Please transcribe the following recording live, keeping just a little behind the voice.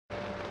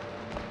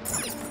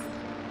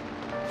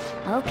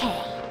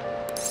Okay.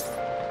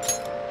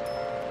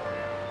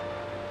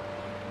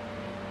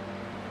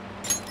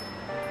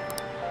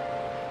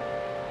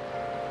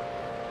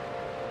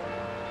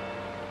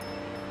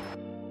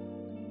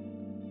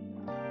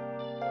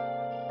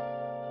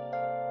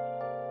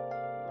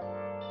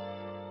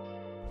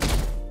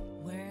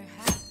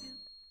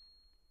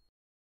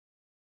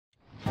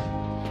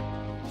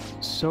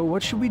 So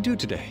what should we do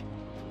today?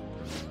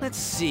 Let's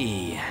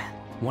see.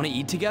 Want to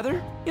eat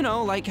together? You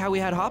know, like how we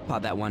had hot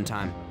pot that one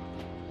time.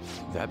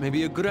 That may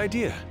be a good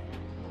idea.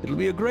 It'll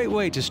be a great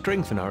way to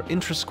strengthen our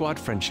intra-squad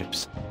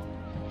friendships.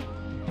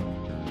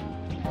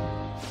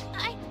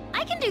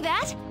 I can do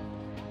that.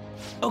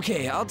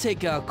 Okay, I'll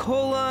take a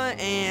cola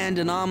and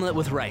an omelet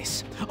with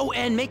rice. Oh,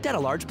 and make that a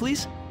large,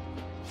 please.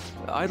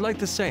 I'd like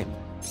the same.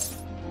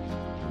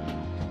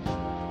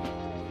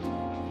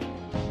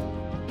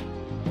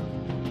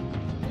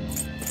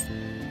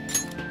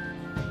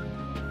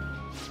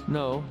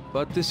 No,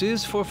 but this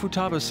is for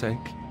Futaba's sake.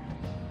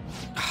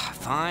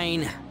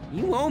 Fine.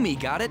 You owe me,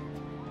 got it?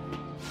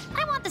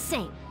 I want the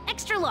same.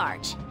 Extra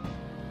large.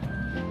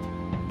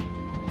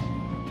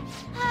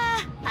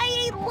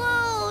 I ate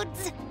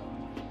loads!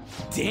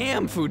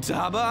 Damn,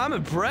 Futaba, I'm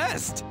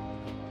impressed.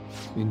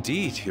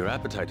 Indeed, your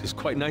appetite is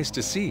quite nice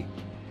to see.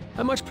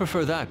 I much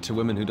prefer that to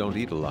women who don't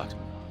eat a lot.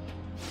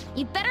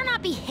 You better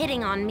not be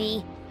hitting on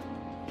me.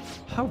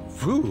 How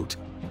rude!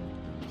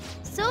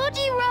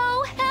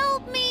 Sojiro,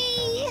 help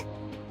me!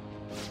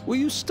 Will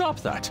you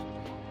stop that?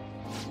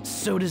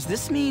 So does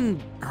this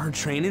mean our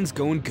training's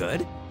going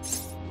good?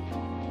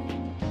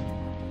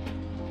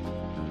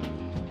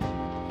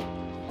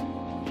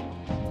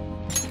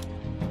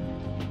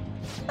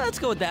 Let's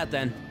go with that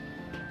then.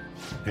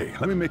 Hey,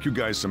 let me make you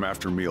guys some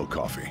after-meal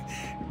coffee.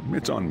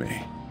 It's on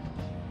me.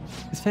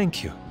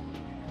 Thank you.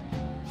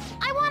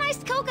 I want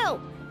iced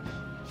cocoa!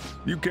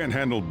 You can't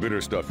handle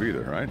bitter stuff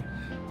either, right?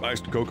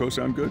 Iced cocoa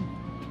sound good?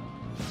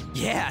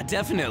 Yeah,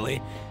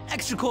 definitely.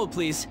 Extra cold,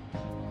 please.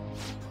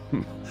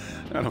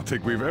 I don't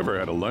think we've ever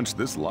had a lunch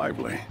this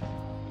lively.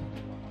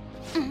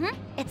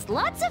 It's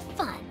lots of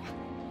fun.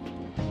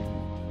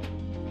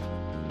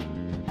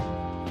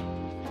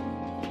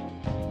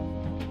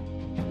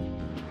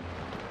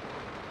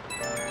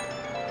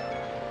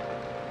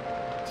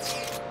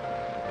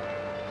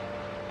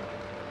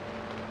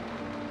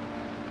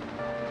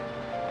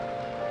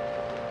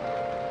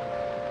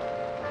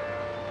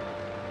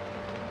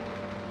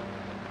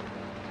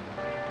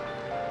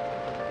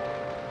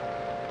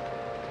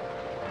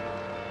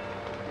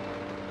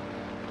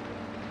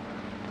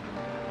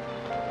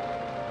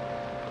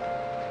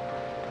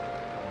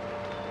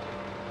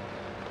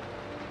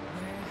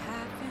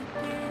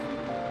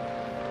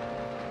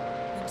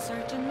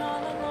 Searching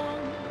all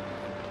alone,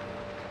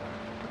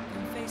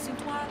 been facing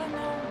twilight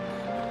alone,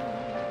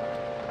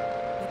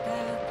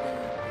 without the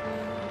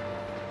clue,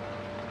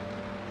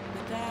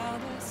 without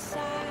a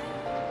sign,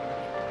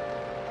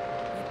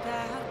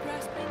 without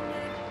grasping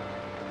it.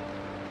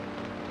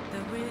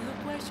 The real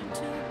question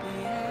to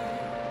be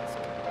asked: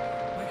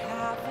 where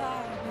have I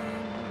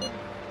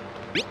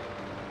been?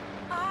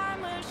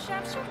 I'm a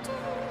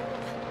sharpshooter.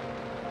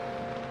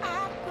 I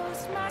was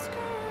masquerade,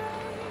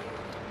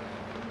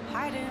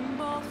 hiding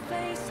both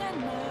face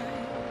and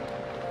mind,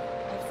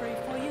 afraid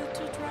for you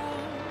to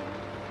drown.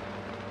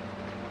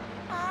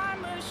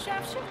 I'm a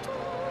sharpshooter.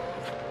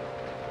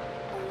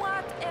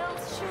 What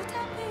else should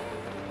I be?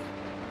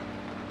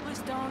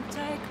 Please don't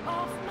take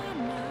off my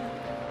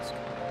mask,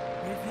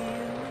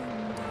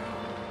 revealing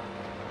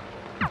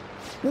dawn.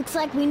 Looks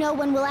like we know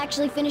when we'll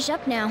actually finish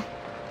up now.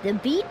 The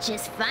beach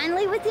is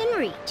finally within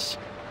reach.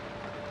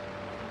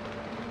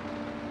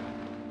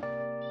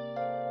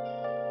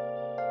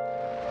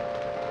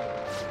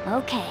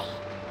 Okay.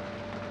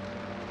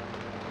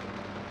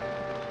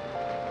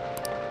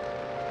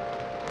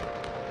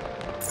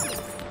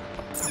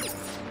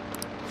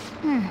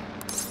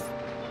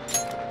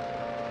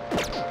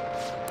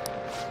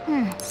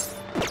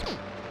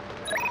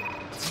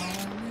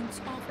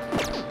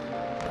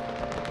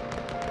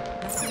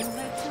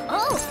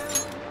 Oh!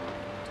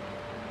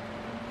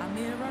 A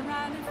mirror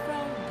right in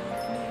front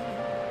of me.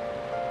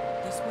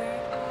 That's where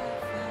I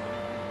found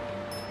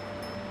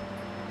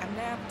an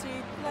empty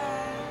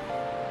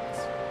glass,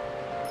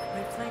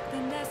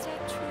 reflecting as a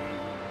tree.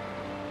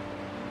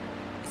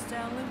 It's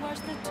telling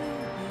what's the to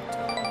be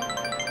told.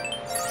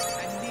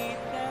 I need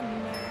the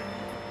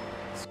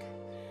mask.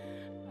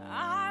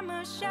 I'm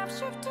a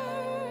sharpshooter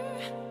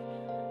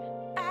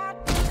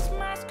at this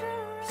masquerade.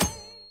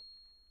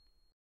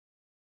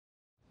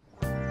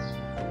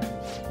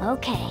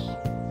 Okay.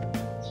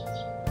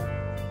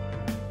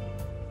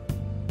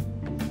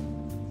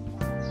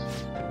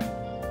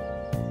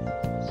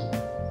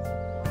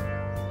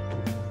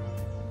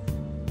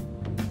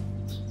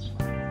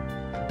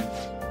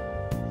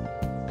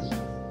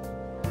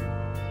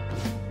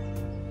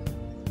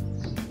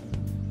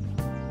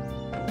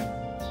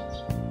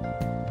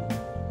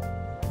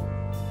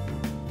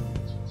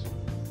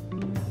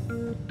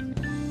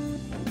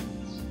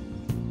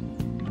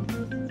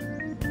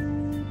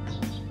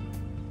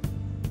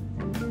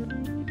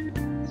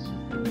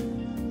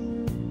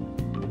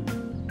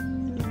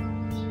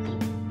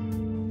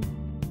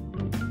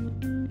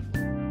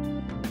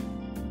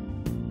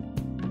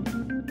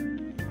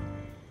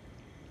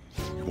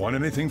 Want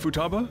anything,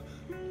 Futaba?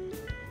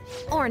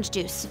 Orange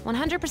juice,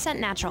 100%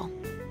 natural.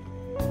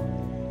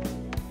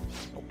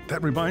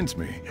 That reminds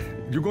me.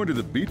 You're going to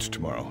the beach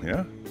tomorrow,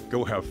 yeah?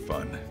 Go have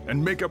fun.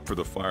 And make up for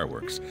the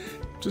fireworks.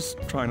 Just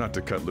try not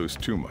to cut loose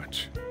too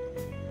much.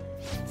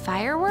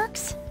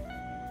 Fireworks?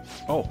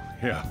 Oh,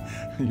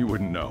 yeah. You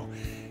wouldn't know.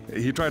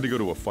 He tried to go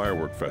to a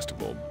firework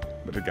festival,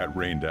 but it got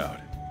rained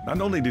out.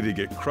 Not only did he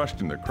get crushed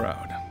in the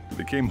crowd, but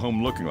he came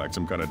home looking like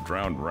some kind of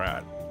drowned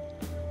rat.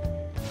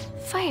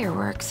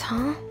 Fireworks,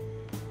 huh?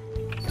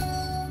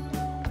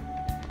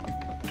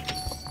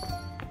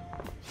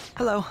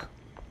 Hello.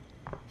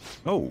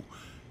 Oh,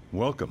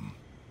 welcome.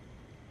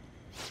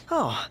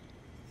 Oh,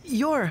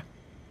 you're...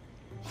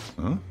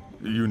 Huh?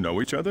 You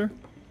know each other?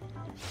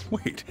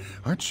 Wait,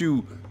 aren't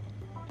you...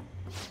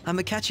 I'm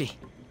Akechi.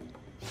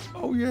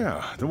 Oh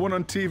yeah, the one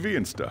on TV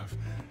and stuff.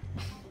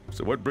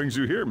 So what brings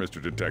you here, Mr.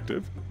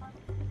 Detective?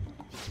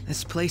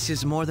 This place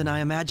is more than I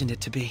imagined it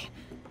to be.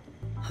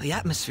 The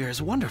atmosphere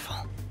is wonderful.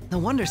 No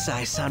wonder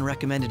Sai-san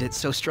recommended it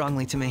so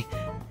strongly to me.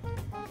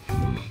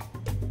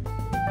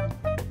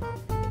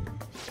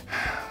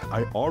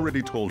 I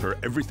already told her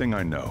everything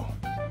I know.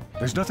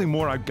 There's nothing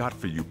more I've got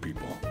for you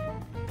people.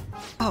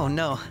 Oh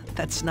no,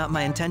 that's not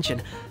my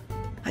intention.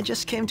 I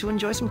just came to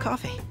enjoy some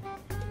coffee.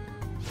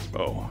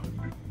 Oh,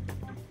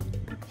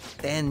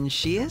 And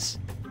she is?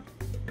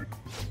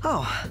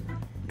 Oh,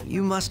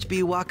 you must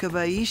be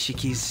Wakaba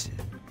Ishiki's.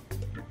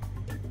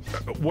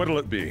 what'll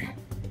it be?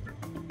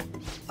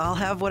 I'll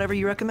have whatever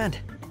you recommend.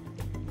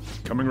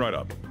 Coming right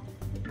up.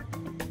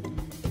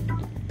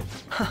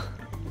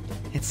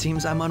 It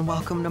seems I'm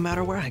unwelcome no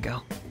matter where I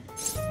go.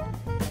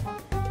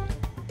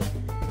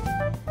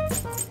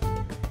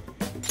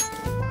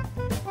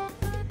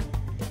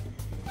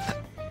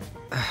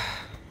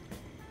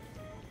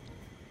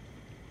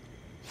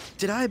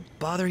 Did I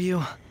bother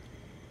you?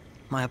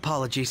 My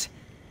apologies.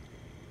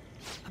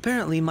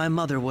 Apparently, my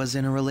mother was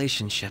in a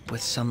relationship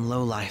with some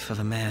lowlife of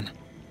a man.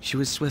 She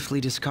was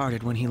swiftly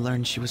discarded when he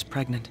learned she was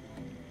pregnant.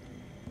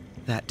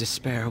 That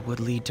despair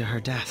would lead to her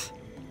death.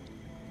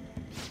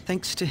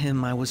 Thanks to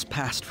him, I was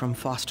passed from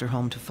foster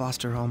home to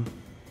foster home.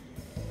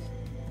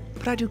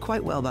 But I do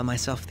quite well by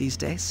myself these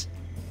days.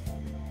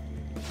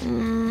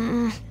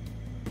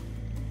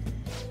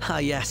 Ah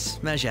yes,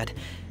 Mejed.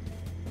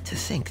 To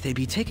think they'd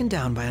be taken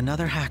down by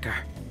another hacker.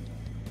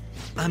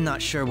 I'm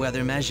not sure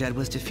whether Mejed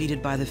was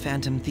defeated by the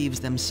Phantom Thieves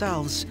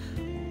themselves,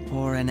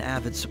 or an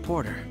avid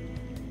supporter.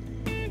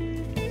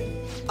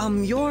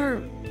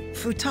 You're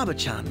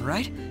Futaba-chan,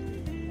 right?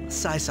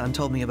 Sai-san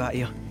told me about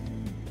you.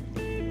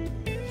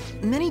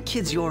 Many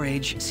kids your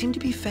age seem to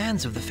be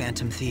fans of the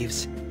Phantom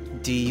Thieves.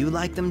 Do you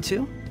like them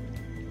too?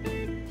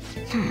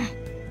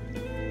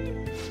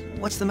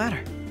 What's the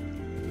matter?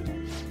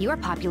 You're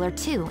popular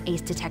too,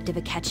 Ace Detective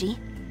Akechi.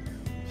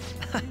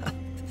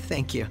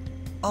 Thank you.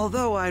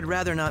 Although I'd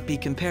rather not be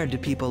compared to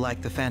people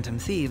like the Phantom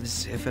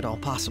Thieves, if at all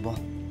possible.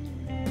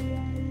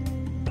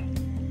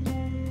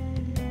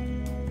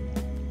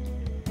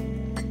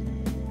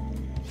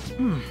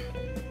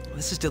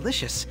 This is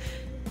delicious.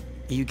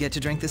 You get to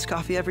drink this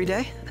coffee every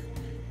day?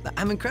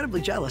 I'm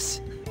incredibly jealous.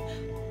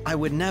 I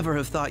would never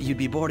have thought you'd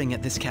be boarding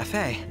at this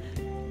cafe.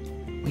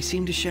 We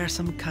seem to share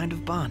some kind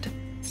of bond.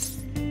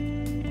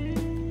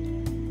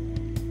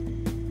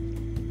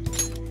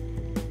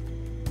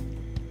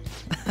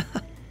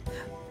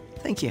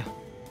 Thank you.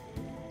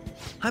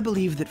 I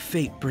believe that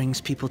fate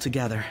brings people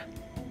together.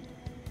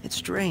 It's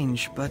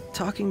strange, but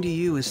talking to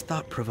you is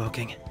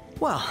thought-provoking.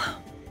 Well,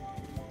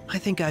 I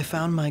think I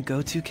found my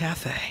go-to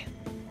cafe.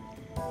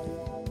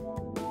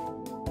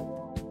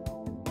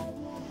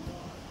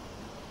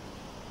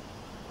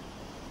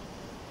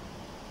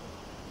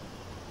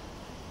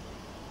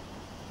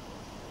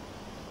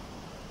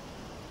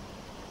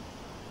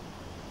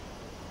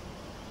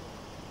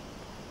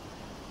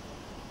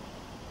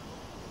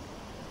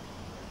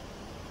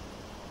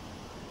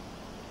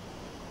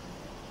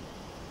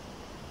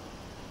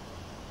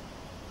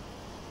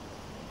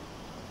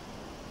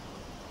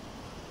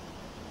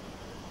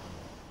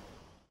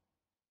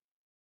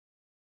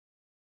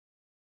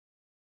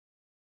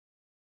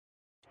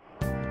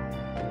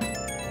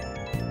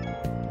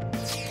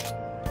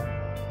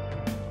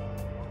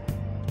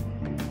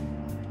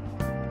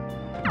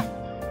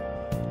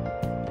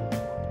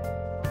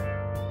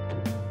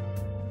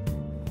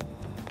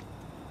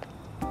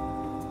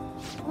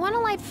 Wanna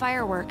light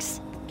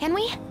fireworks? Can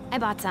we? I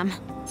bought some.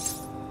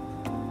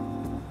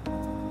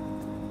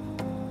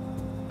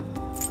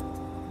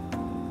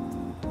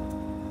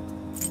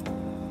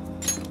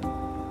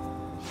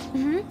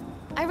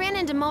 I ran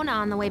into Mona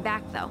on the way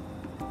back, though.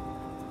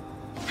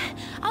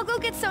 I'll go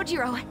get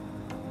Sojiro.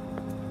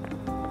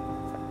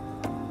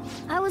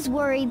 I was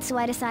worried, so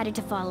I decided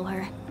to follow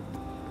her.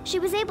 She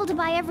was able to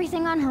buy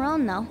everything on her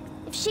own, though.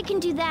 If she can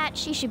do that,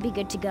 she should be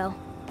good to go.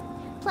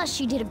 Plus,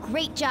 she did a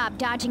great job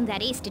dodging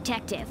that ace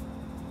detective.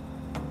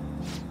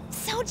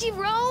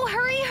 Sojiro,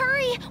 hurry,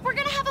 hurry! We're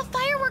gonna have a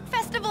firework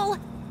festival!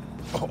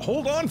 Oh,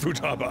 hold on,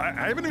 Futaba.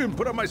 I haven't even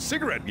put out my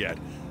cigarette yet.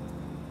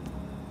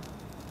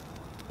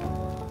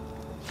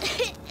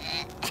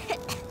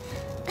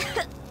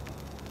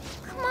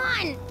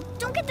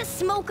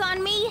 smoke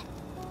on me?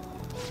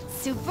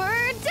 Super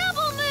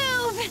double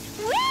move!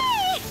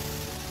 Whee!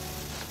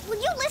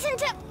 Will you listen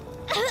to...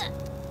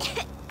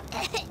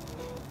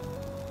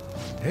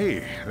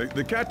 Hey,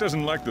 the cat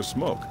doesn't like the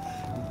smoke.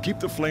 Keep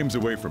the flames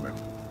away from him.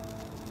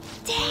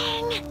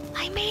 Dang!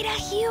 I made a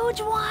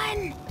huge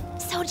one!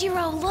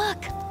 Sojiro,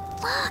 look!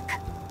 Look!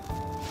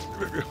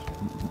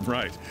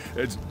 Right.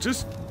 It's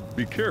just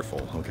be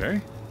careful,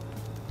 okay?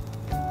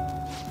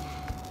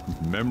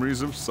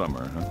 Memories of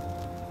summer, huh?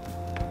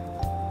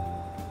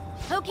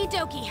 Okie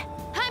dokie.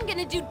 I'm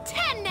gonna do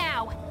 10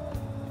 now!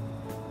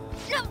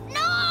 No,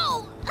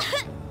 no!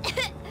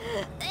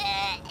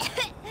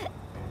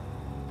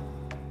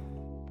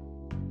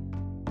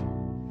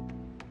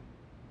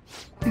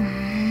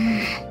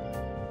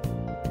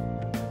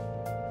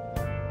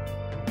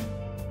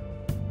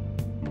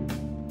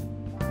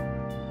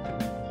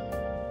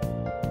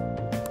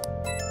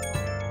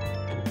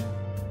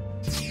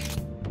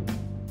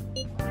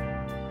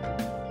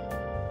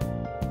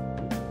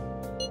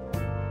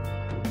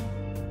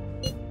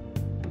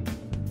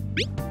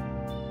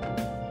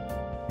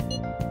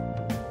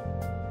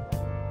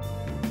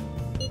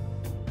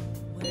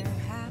 Where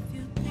have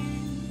you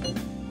been?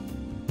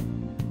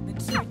 Been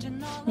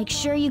searching all Make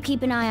sure you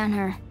keep an eye on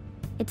her.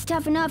 It's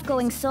tough enough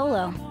going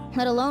solo,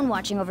 let alone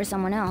watching over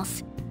someone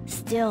else.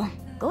 Still,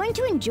 going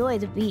to enjoy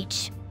the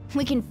beach.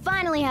 We can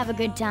finally have a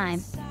good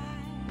time.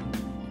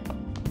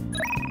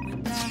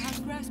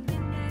 without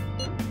grasping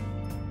it.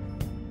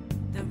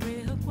 The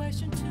real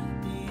question to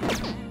be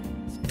asked.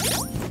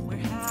 Where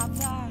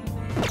have I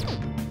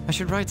been? I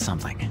should write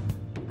something.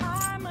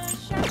 I'm a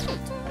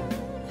shapeshifter.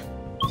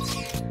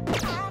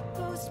 I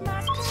boost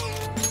my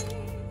spirit.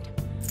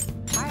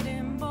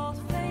 Hiding both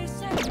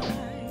face and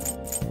mind.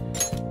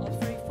 All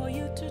free for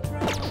you to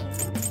draw.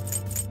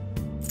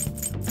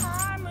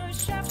 I'm a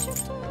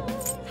shapeshifter.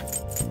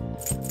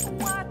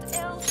 What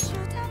else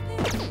should I be?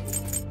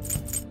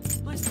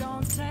 Please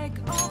don't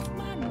take off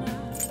my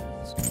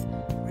mask.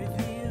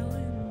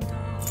 Revealing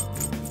dawn.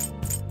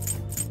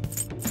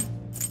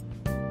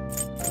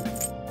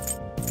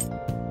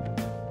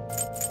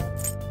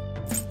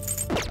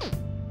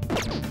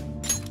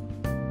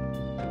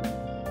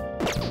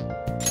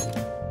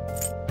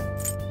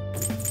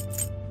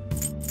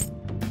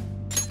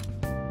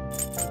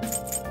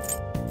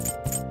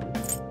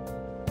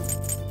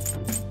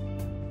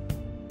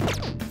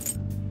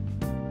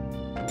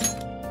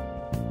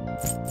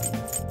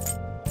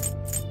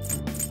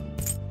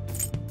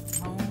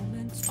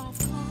 Moments of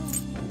calm,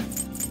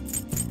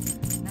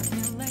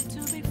 nothing left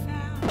to be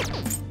found.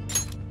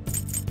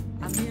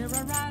 A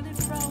mirror right in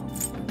front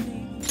of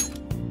me,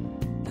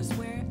 that's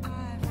where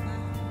I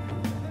found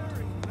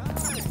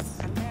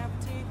an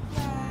empty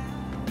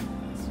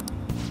glass.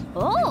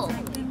 Oh,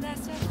 Something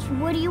that's a truth.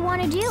 what do you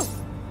want to do?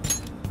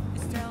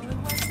 It's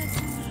telling what's the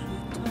truth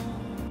be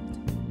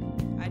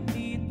told. I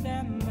need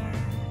that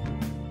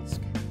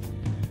mask.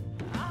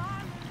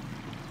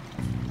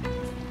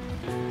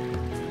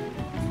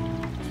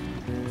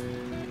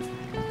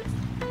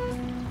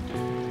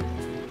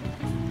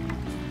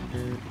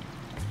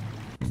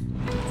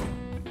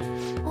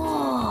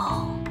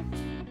 Oh.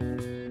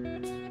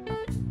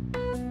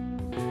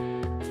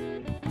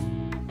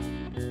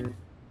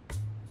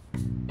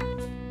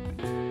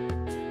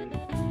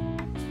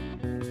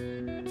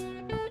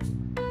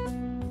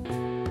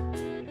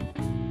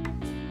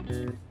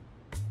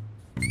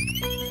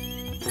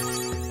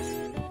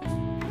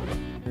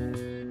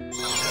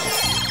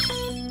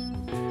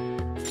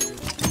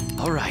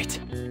 All right.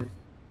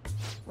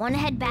 Want to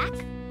head back?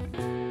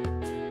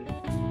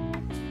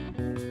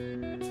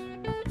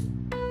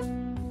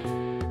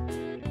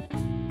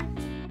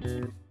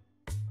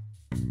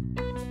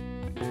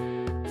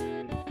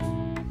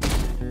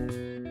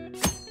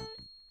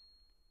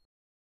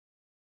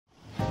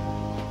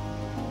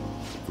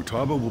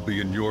 Futaba will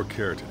be in your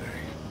care today.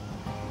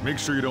 Make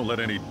sure you don't let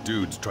any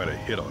dudes try to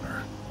hit on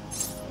her.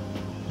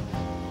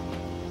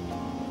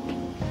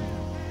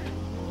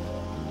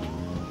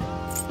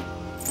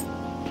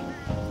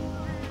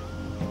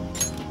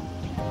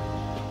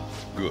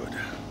 Good.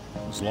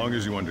 As long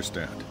as you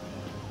understand.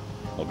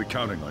 I'll be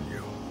counting on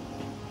you.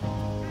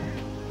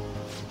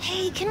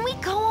 Hey, can we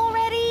go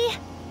already?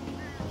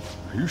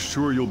 Are you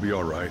sure you'll be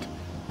all right?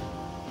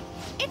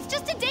 It's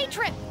just a day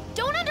trip.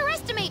 Don't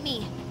underestimate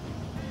me.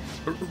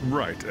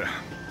 Right.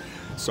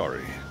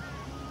 Sorry.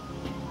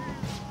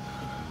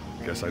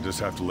 Guess I just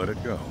have to let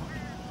it go.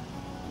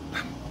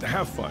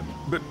 Have fun,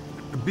 but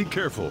be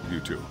careful, you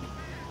two.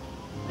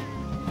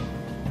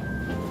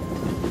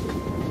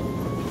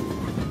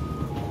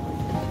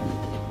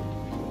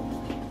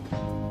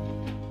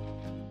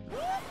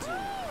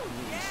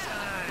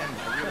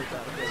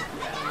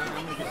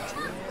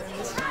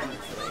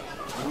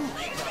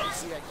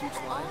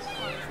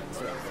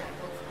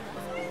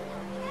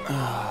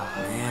 Oh,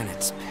 man,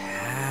 it's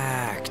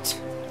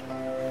packed.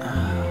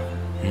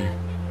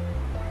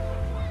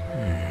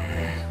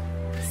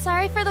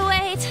 Sorry for the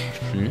wait.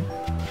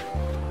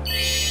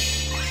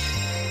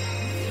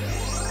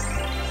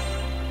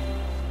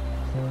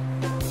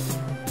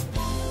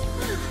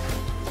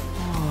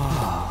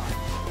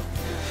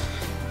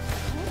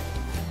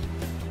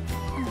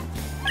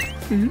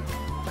 Got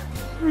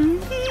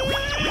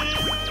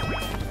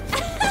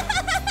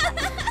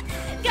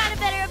a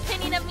better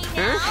opinion of me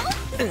now?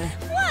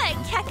 What?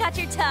 Cat got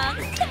your tongue?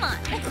 Come on.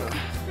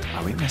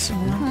 Are we messing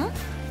around?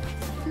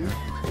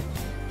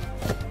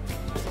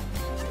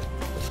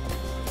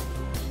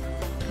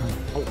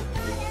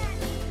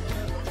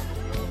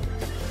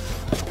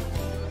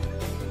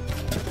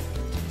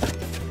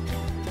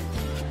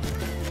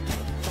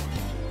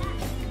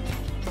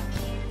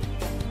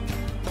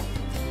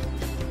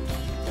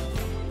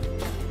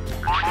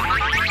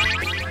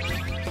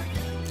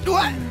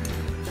 What?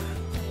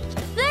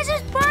 This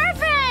is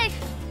perfect!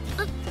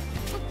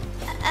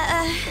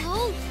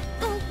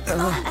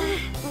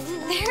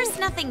 There's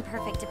nothing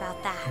perfect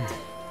about that.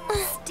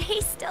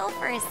 Stay still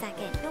for a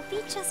second. You'll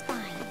be just fine.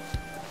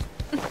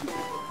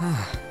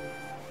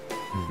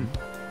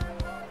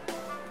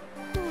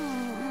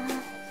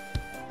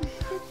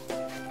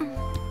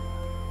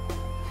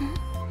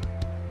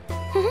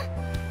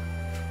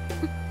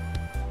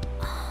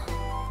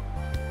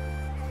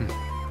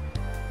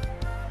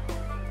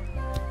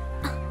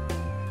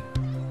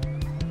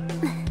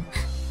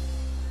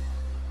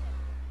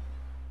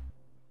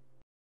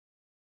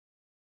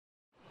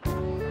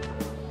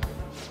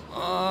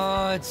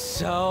 Oh, it's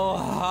so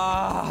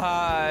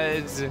hot.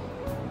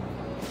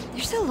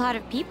 There's a lot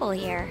of people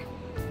here.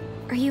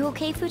 Are you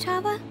okay,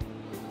 Futaba?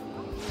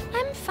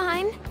 I'm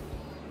fine.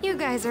 You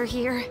guys are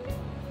here.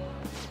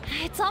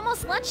 It's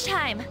almost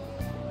lunchtime.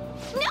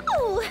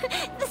 No!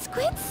 The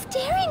squid's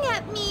staring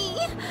at me!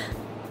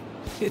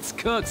 It's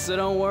cooked, so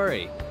don't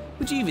worry.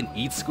 Would you even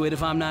eat squid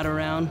if I'm not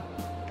around?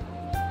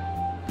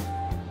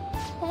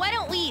 Why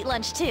don't we eat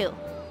lunch too?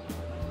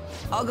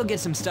 I'll go get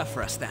some stuff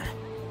for us then.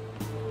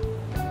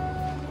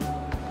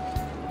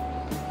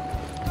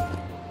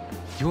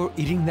 You're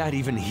eating that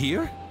even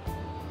here?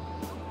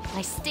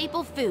 My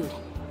staple food.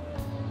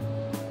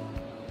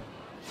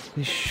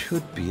 This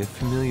should be a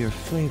familiar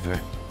flavor.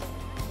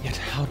 Yet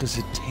how does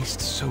it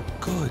taste so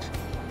good?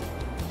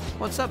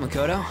 What's up,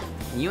 Makoto?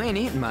 You ain't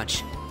eating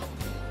much.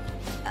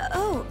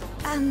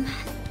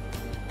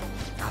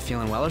 Not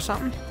feeling well or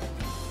something?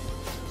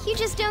 You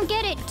just don't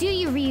get it, do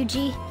you,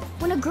 Ryuji?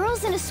 When a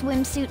girl's in a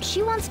swimsuit,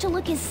 she wants to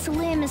look as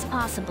slim as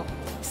possible.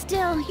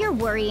 Still, you're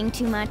worrying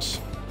too much.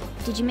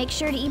 Did you make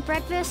sure to eat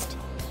breakfast?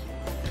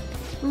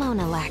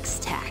 Mona lacks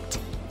tact.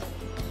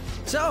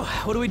 So,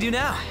 what do we do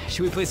now?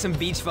 Should we play some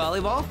beach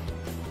volleyball?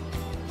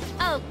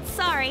 Oh,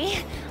 sorry.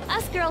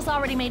 Us girls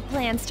already made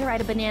plans to ride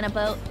a banana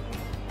boat.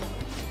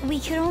 We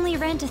could only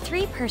rent a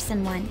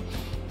 3-person one.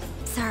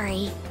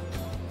 Sorry.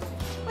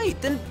 Wait,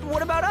 then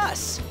what about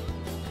us?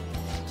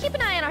 Keep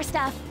an eye on our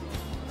stuff.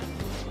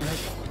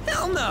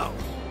 Hell no!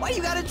 Why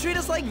you gotta treat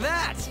us like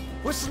that?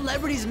 We're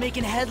celebrities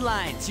making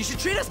headlines. You should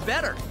treat us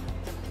better.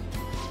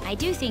 I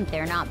do think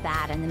they're not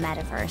bad in the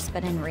metaverse,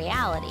 but in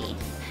reality...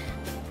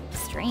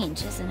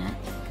 Strange, isn't it?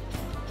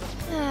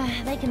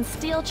 They can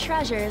steal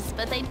treasures,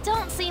 but they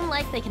don't seem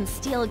like they can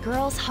steal a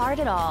girl's heart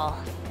at all.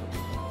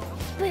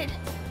 But,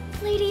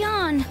 Lady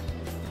Ann...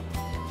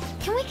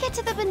 Can we get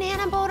to the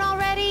banana boat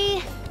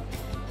already?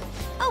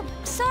 Oh,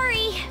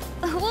 sorry.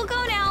 We'll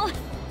go now.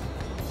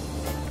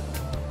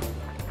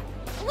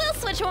 We'll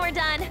switch when we're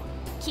done.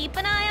 Keep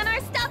an eye on our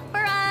stuff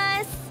for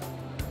us.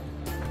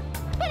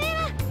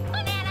 Banana!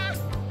 Banana!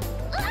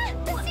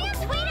 The sand's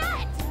way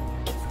wet!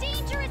 It's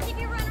dangerous if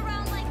you run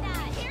around like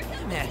that. Here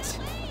comes Damn it. the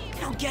wave. I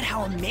don't get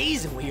how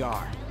amazing we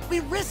are. We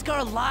risk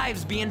our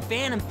lives being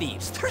phantom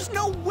thieves. There's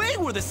no way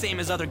we're the same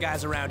as other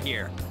guys around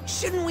here.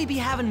 Shouldn't we be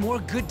having more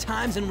good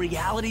times in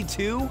reality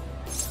too?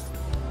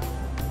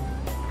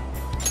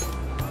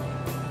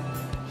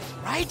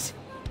 Right?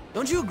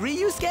 Don't you agree,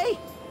 Yusuke?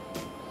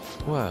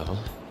 Well,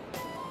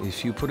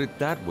 if you put it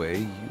that way,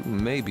 you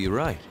may be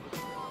right.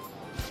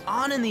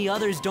 Ann and the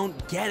others don't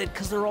get it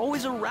because they're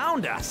always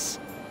around us.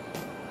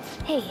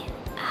 Hey,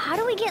 how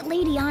do we get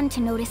Lady Ann to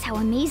notice how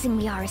amazing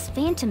we are as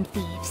phantom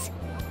thieves?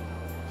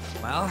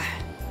 Well,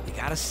 you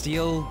gotta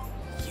steal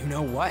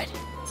you-know-what.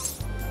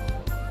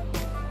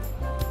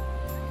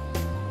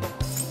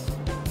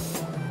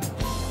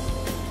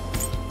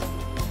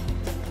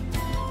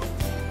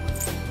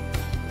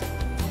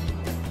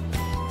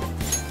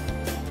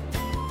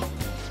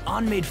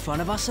 Ann made fun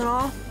of us and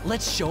all.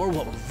 Let's show her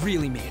what we're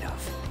really made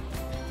of.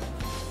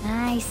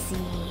 I see.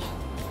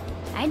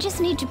 I just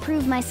need to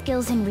prove my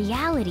skills in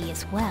reality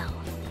as well.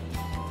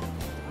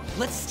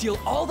 Let's steal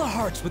all the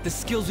hearts with the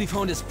skills we've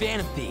honed as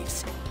phantom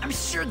thieves. I'm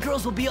sure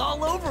girls will be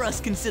all over us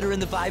considering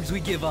the vibes we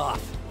give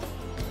off.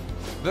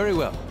 Very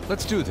well,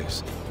 let's do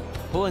this.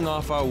 Pulling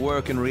off our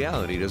work in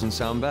reality doesn't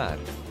sound bad.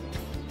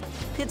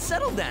 It's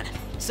settled then.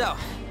 So,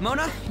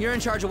 Mona, you're in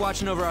charge of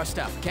watching over our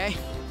stuff, okay?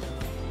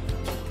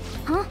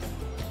 Huh?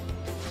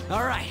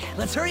 All right,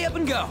 let's hurry up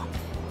and go.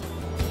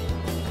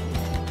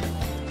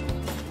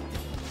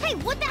 Hey,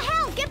 what the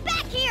hell? Get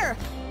back here!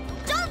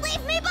 Don't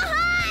leave me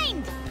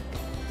behind!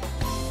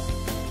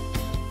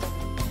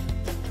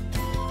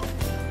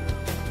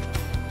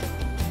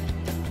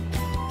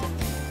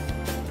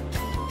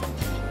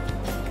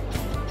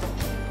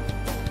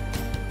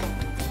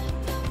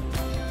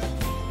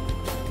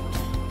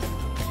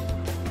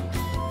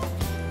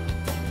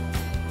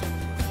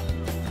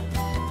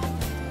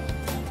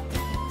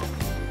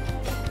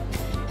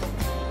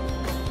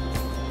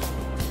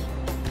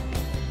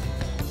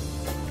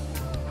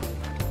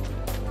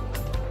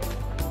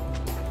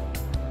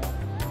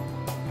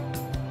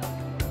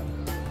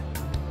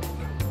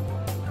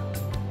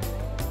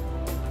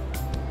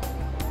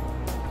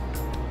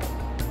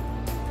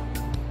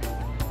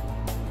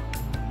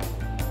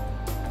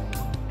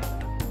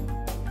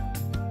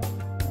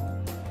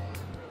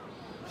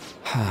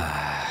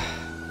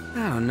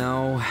 I don't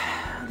know.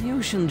 The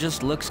ocean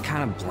just looks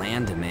kind of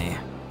bland to me.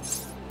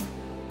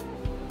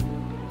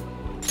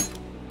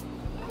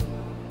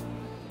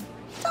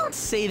 Don't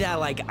say that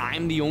like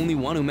I'm the only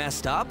one who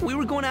messed up. We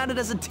were going at it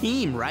as a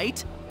team,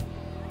 right?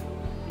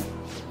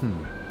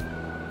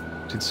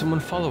 Did someone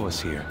follow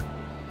us here?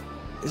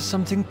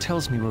 Something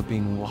tells me we're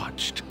being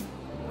watched.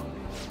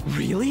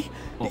 Really?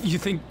 You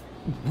think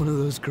one of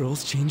those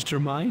girls changed her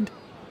mind?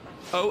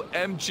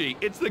 OMG,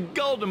 it's the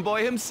Golden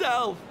Boy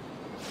himself!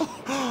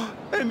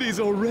 And he's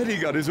already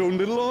got his own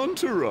little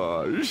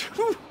entourage.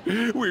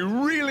 We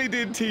really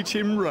did teach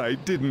him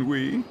right, didn't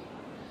we?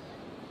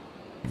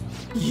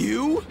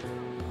 You?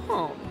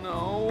 Oh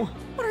no.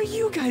 What are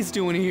you guys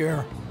doing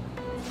here?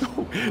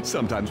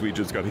 Sometimes we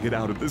just gotta get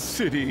out of the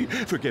city,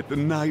 forget the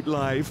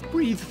nightlife,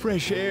 breathe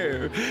fresh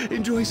air,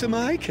 enjoy some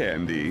eye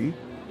candy.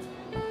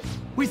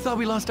 We thought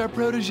we lost our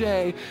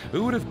protege.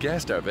 Who would have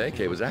guessed our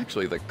vacay was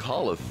actually the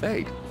call of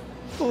fate?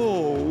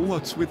 Oh,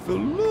 what's with the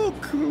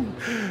look?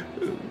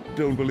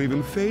 Don't believe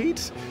in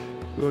fate?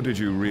 Or did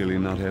you really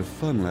not have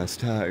fun last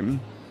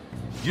time?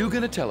 You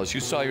gonna tell us you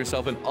saw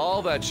yourself in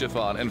all that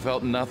chiffon and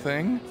felt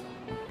nothing?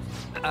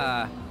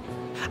 I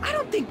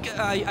don't think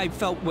I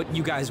felt what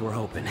you guys were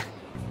hoping.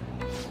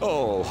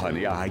 Oh,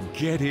 honey, I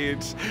get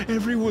it.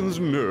 Everyone's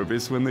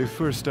nervous when they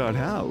first start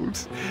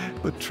out.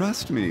 But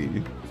trust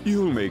me,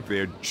 you'll make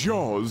their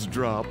jaws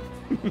drop.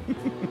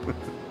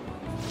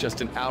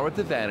 Just an hour at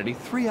the Vanity,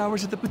 3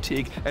 hours at the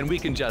boutique, and we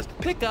can just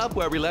pick up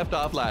where we left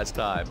off last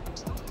time.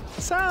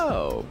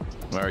 So,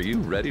 are you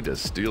ready to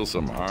steal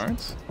some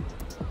hearts?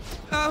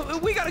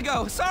 We gotta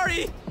go.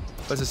 Sorry.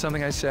 Was it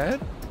something I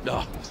said?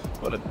 Oh,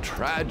 what a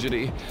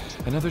tragedy.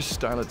 Another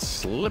starlet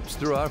slips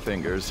through our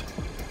fingers.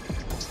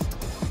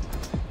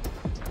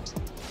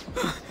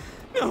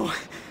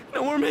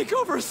 No more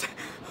makeovers.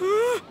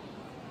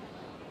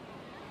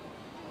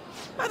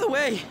 By the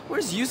way,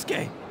 where's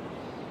Yusuke?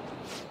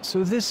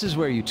 So this is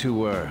where you two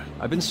were.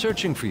 I've been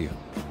searching for you.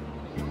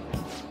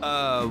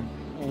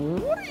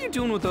 What are you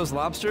doing with those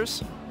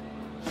lobsters?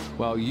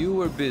 While you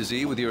were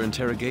busy with your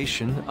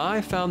interrogation, I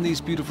found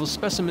these beautiful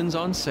specimens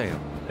on sale,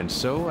 and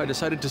so I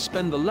decided to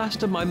spend the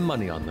last of my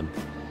money on them.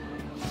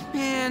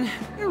 Man,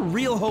 you're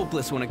real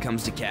hopeless when it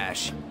comes to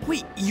cash.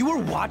 Wait, you were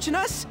watching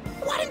us?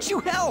 Why didn't you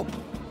help?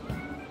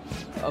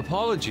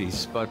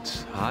 Apologies,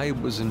 but I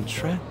was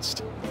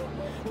entranced.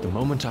 The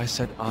moment I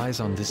set eyes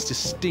on this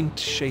distinct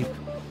shape,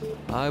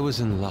 I was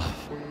in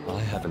love. I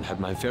haven't had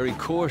my very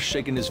core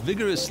shaken as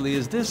vigorously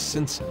as this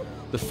since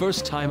the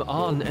first time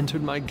On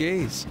entered my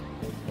gaze.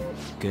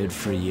 Good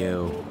for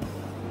you.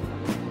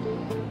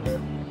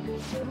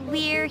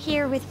 We're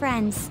here with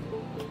friends.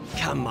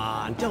 Come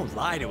on, don't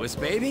lie to us,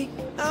 baby.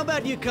 How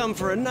about you come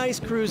for a nice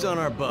cruise on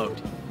our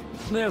boat?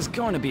 There's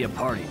going to be a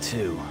party,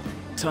 too.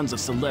 Tons of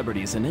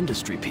celebrities and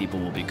industry people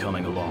will be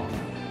coming along.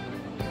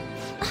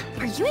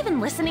 Are you even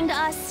listening to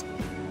us?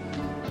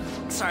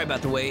 Sorry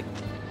about the wait.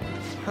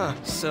 Huh,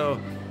 so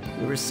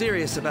we were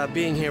serious about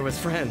being here with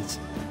friends.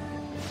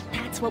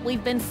 That's what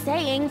we've been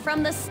saying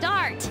from the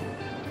start.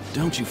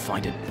 Don't you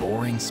find it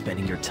boring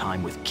spending your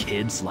time with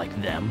kids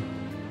like them?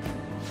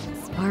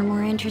 It's far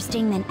more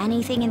interesting than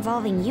anything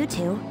involving you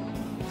two.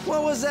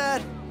 What was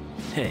that?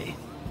 Hey,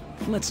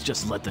 let's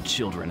just let the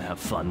children have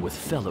fun with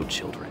fellow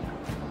children.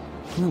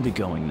 We'll be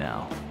going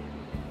now.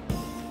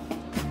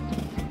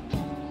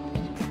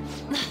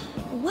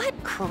 What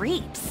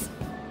creeps.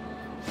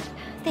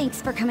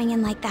 Thanks for coming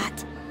in like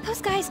that.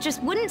 Those guys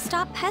just wouldn't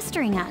stop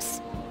pestering us.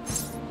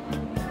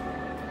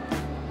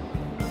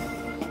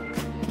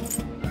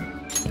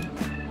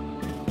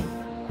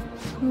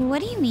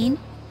 What do you mean?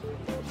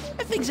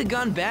 If things had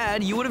gone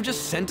bad, you would have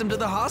just sent him to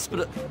the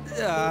hospital.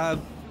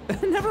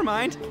 Never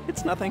mind.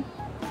 It's nothing.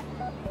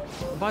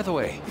 By the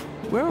way,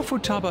 where are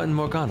Futaba and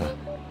Morgana?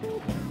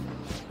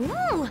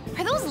 Ooh,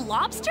 are those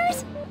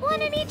lobsters?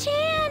 One in each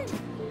hand.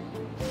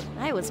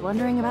 I was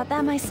wondering about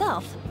that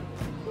myself.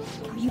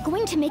 Are you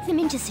going to make them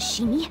into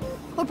sashimi?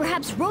 Or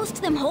perhaps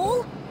roast them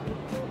whole?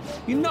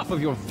 Enough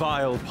of your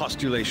vile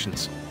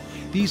postulations.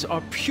 These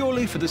are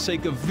purely for the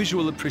sake of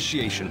visual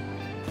appreciation.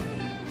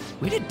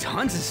 We did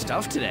tons of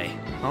stuff today.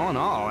 All in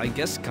all, I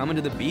guess coming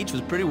to the beach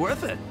was pretty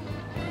worth it.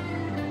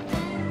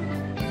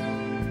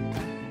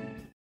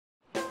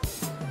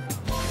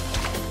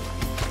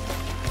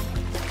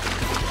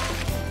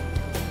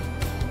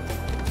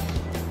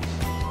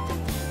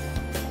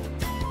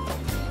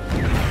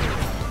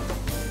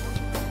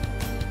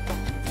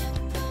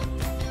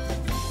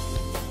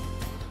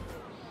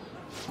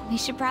 We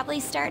should probably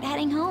start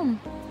heading home.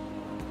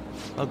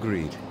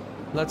 Agreed.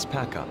 Let's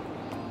pack up.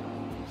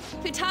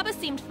 Futaba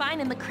seemed fine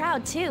in the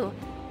crowd, too.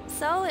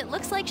 So it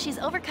looks like she's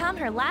overcome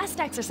her last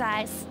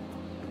exercise.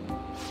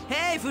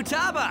 Hey,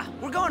 Futaba!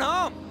 We're going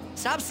home!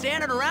 Stop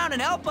standing around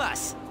and help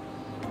us!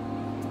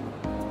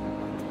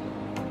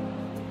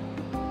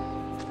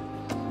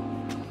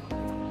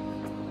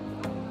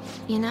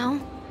 You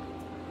know,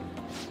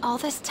 all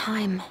this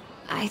time,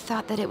 I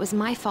thought that it was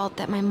my fault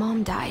that my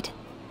mom died.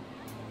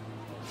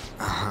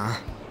 Uh-huh.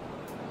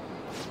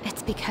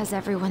 It's because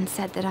everyone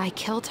said that I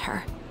killed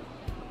her.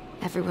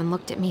 Everyone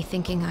looked at me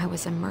thinking I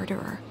was a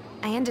murderer.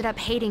 I ended up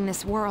hating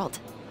this world.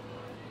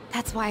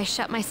 That's why I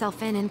shut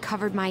myself in and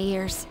covered my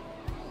ears.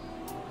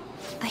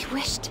 I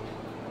wished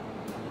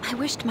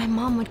my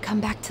mom would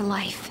come back to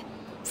life.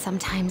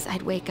 Sometimes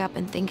I'd wake up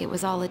and think it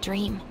was all a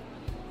dream.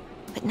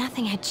 But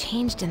nothing had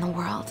changed in the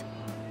world.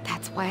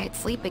 That's why I'd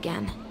sleep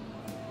again.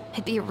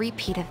 It'd be a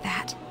repeat of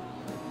that.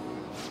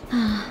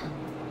 I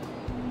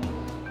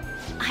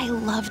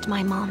loved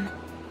my mom.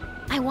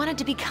 I wanted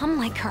to become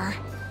like her.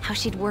 How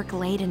she'd work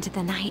late into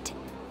the night.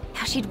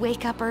 How she'd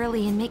wake up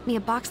early and make me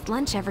a boxed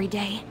lunch every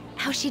day.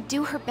 How she'd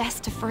do her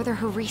best to further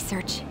her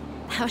research.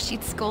 How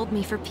she'd scold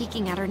me for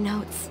peeking at her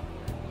notes.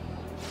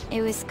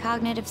 It was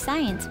cognitive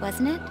science,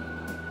 wasn't it?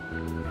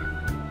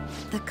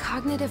 The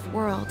cognitive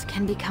world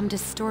can become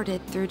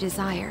distorted through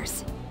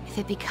desires. If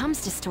it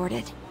becomes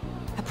distorted,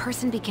 a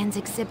person begins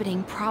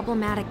exhibiting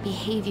problematic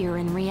behavior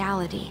in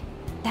reality.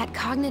 That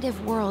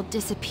cognitive world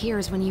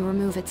disappears when you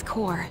remove its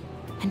core,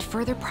 and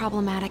further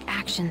problematic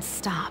actions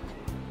stop.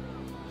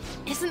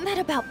 Isn't that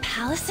about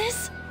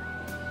palaces?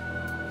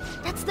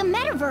 That's the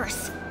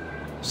metaverse!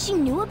 She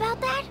knew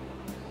about that?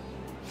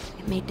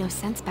 It made no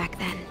sense back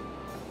then.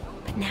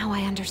 But now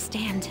I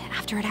understand,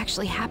 after it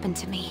actually happened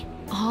to me.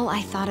 All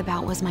I thought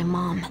about was my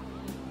mom.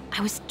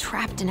 I was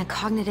trapped in a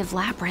cognitive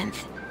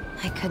labyrinth.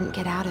 I couldn't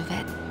get out of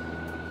it.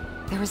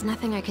 There was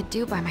nothing I could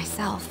do by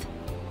myself.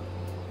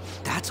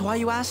 That's why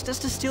you asked us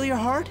to steal your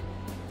heart?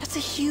 That's a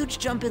huge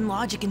jump in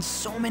logic in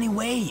so many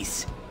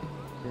ways.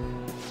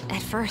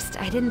 At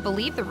first, I didn't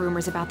believe the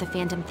rumors about the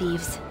Phantom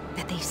Thieves,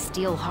 that they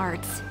steal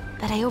hearts.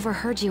 But I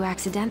overheard you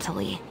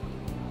accidentally.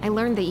 I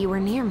learned that you were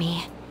near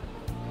me.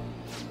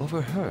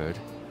 Overheard?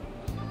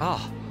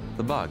 Ah,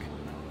 the bug.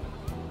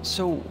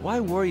 So why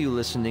were you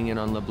listening in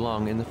on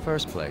LeBlanc in the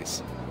first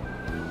place?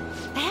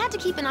 I had to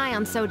keep an eye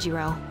on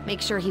Sojiro,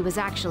 make sure he was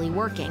actually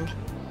working.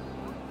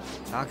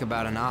 Talk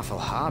about an awful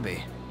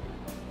hobby.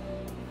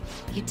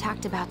 You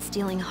talked about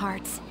stealing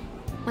hearts.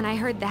 When I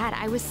heard that,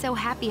 I was so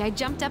happy I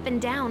jumped up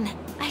and down.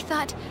 I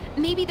thought,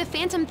 maybe the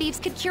Phantom Thieves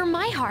could cure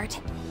my heart.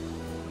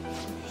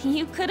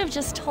 You could have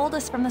just told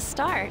us from the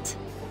start.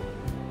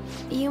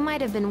 You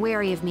might have been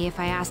wary of me if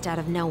I asked out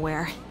of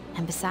nowhere.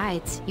 And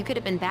besides, you could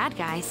have been bad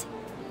guys.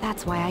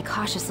 That's why I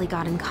cautiously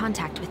got in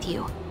contact with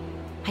you.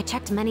 I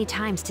checked many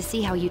times to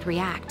see how you'd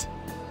react.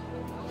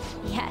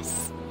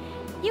 Yes.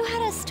 You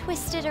had us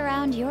twisted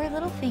around your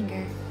little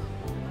finger.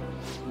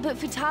 But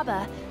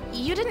Futaba,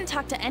 you didn't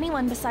talk to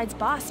anyone besides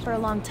Boss for a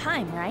long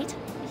time, right?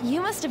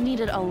 You must have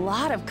needed a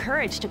lot of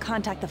courage to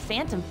contact the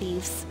Phantom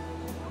Thieves.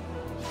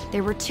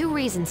 There were two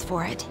reasons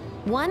for it.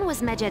 One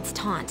was Medjed's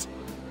taunt.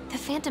 The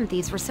Phantom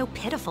Thieves were so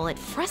pitiful it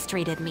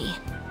frustrated me.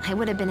 I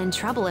would have been in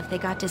trouble if they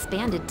got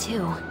disbanded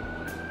too.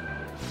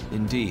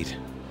 Indeed.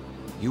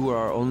 You were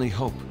our only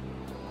hope.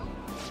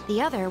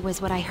 The other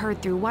was what I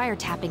heard through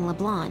wiretapping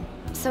LeBlanc.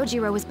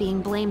 Sojiro was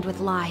being blamed with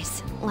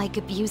lies, like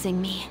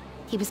abusing me.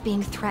 He was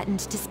being threatened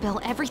to spill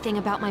everything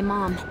about my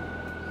mom.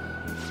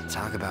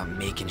 Talk about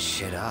making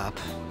shit up.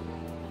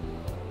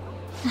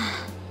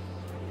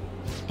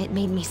 It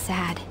made me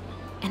sad,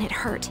 and it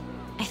hurt.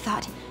 I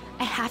thought,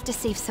 I have to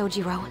save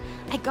Sojiro.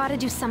 I gotta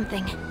do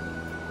something.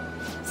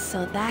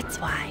 So that's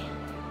why.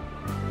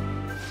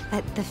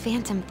 But the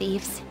Phantom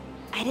Thieves,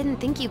 I didn't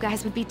think you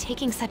guys would be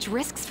taking such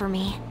risks for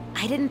me.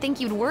 I didn't think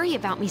you'd worry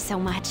about me so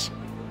much.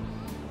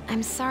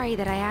 I'm sorry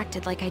that I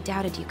acted like I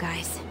doubted you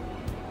guys.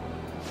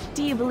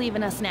 Do you believe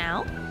in us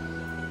now?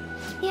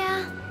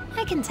 Yeah,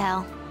 I can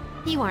tell.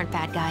 You aren't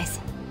bad guys.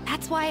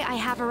 That's why I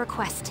have a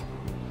request.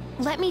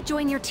 Let me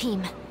join your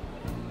team.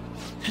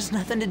 There's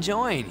nothing to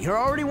join. You're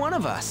already one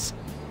of us.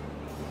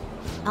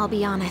 I'll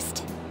be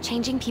honest.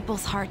 Changing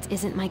people's hearts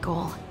isn't my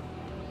goal.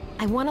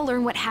 I want to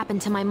learn what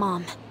happened to my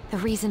mom. The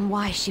reason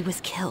why she was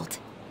killed.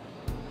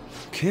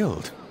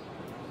 Killed?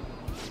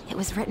 It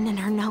was written in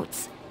her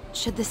notes.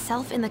 Should the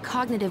self in the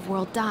cognitive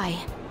world die,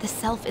 the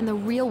self in the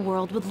real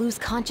world would lose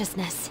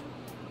consciousness.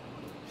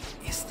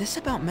 Is this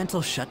about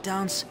mental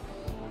shutdowns?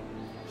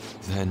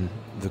 Then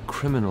the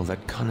criminal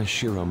that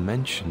Kaneshiro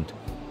mentioned.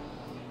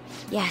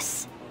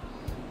 Yes.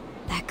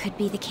 That could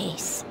be the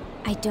case.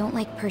 I don't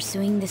like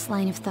pursuing this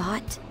line of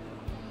thought.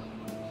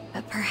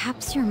 But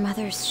perhaps your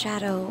mother's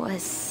shadow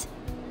was...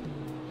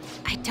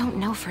 I don't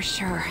know for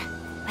sure.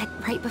 But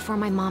right before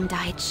my mom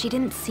died, she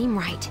didn't seem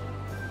right.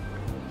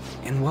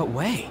 In what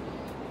way?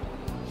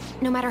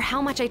 No matter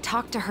how much I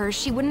talked to her,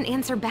 she wouldn't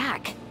answer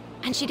back.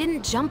 And she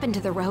didn't jump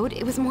into the road,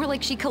 it was more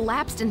like she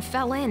collapsed and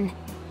fell in.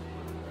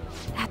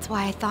 That's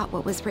why I thought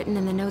what was written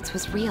in the notes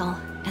was real,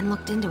 and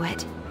looked into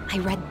it. I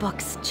read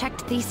books,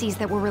 checked theses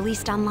that were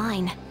released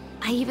online.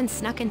 I even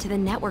snuck into the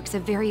networks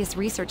of various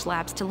research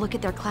labs to look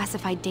at their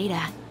classified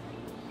data.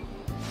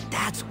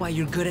 That's why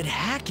you're good at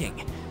hacking.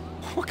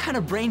 What kind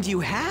of brain do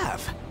you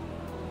have?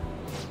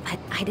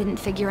 I didn't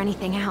figure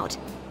anything out.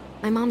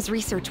 My mom's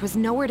research was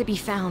nowhere to be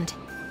found.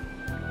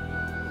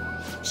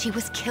 She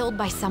was killed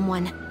by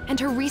someone, and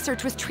her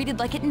research was treated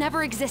like it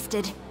never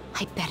existed.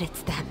 I bet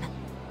it's them.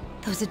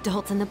 Those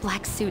adults in the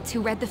black suits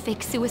who read the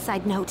fake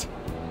suicide note.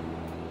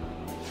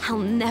 I'll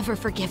never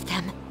forgive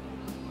them.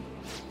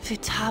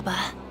 Futaba,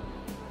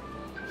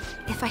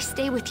 If I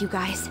stay with you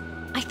guys,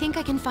 I think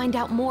I can find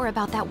out more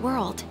about that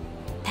world.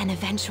 Then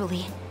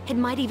eventually, it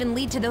might even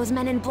lead to those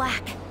men in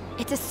black.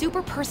 It's a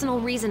super personal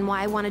reason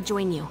why I want to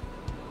join you.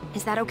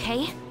 Is that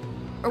okay?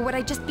 Or would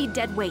I just be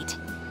dead weight?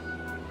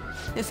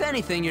 If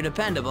anything, you're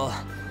dependable.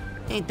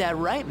 Ain't that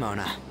right,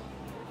 Mona?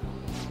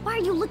 Why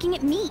are you looking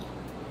at me?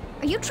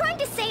 Are you trying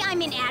to say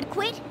I'm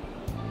inadequate?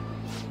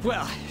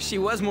 Well, she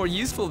was more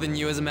useful than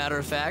you, as a matter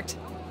of fact.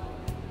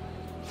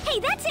 Hey,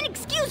 that's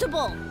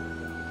inexcusable!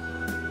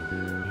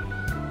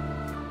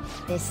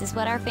 This is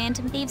what our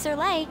Phantom Thieves are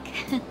like.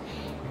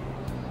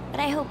 But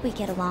I hope we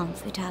get along,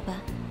 Futaba.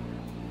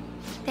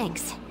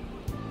 Thanks.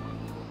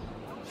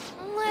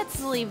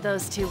 Let's leave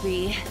those two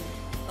be.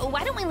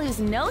 Why don't we lose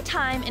no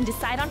time and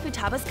decide on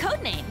Futaba's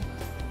codename?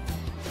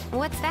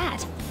 What's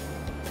that?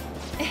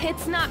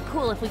 It's not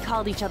cool if we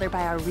called each other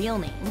by our real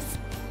names.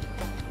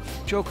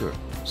 Joker,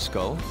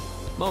 Skull,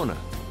 Mona,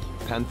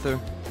 Panther,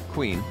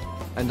 Queen,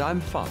 and I'm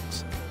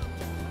Fox.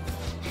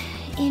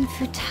 In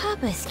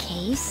Futaba's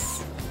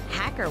case,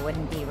 Hacker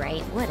wouldn't be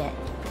right, would it?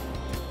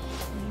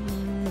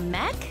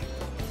 Mech?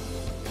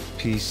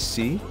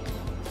 PC?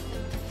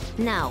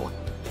 No.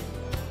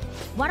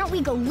 Why don't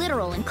we go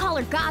literal and call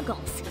her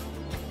Goggles?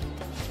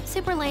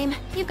 Super lame.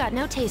 You've got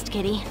no taste,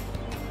 kitty.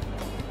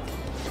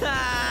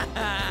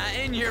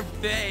 In your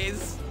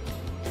face.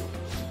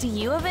 Do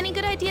you have any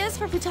good ideas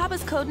for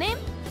Futaba's codename?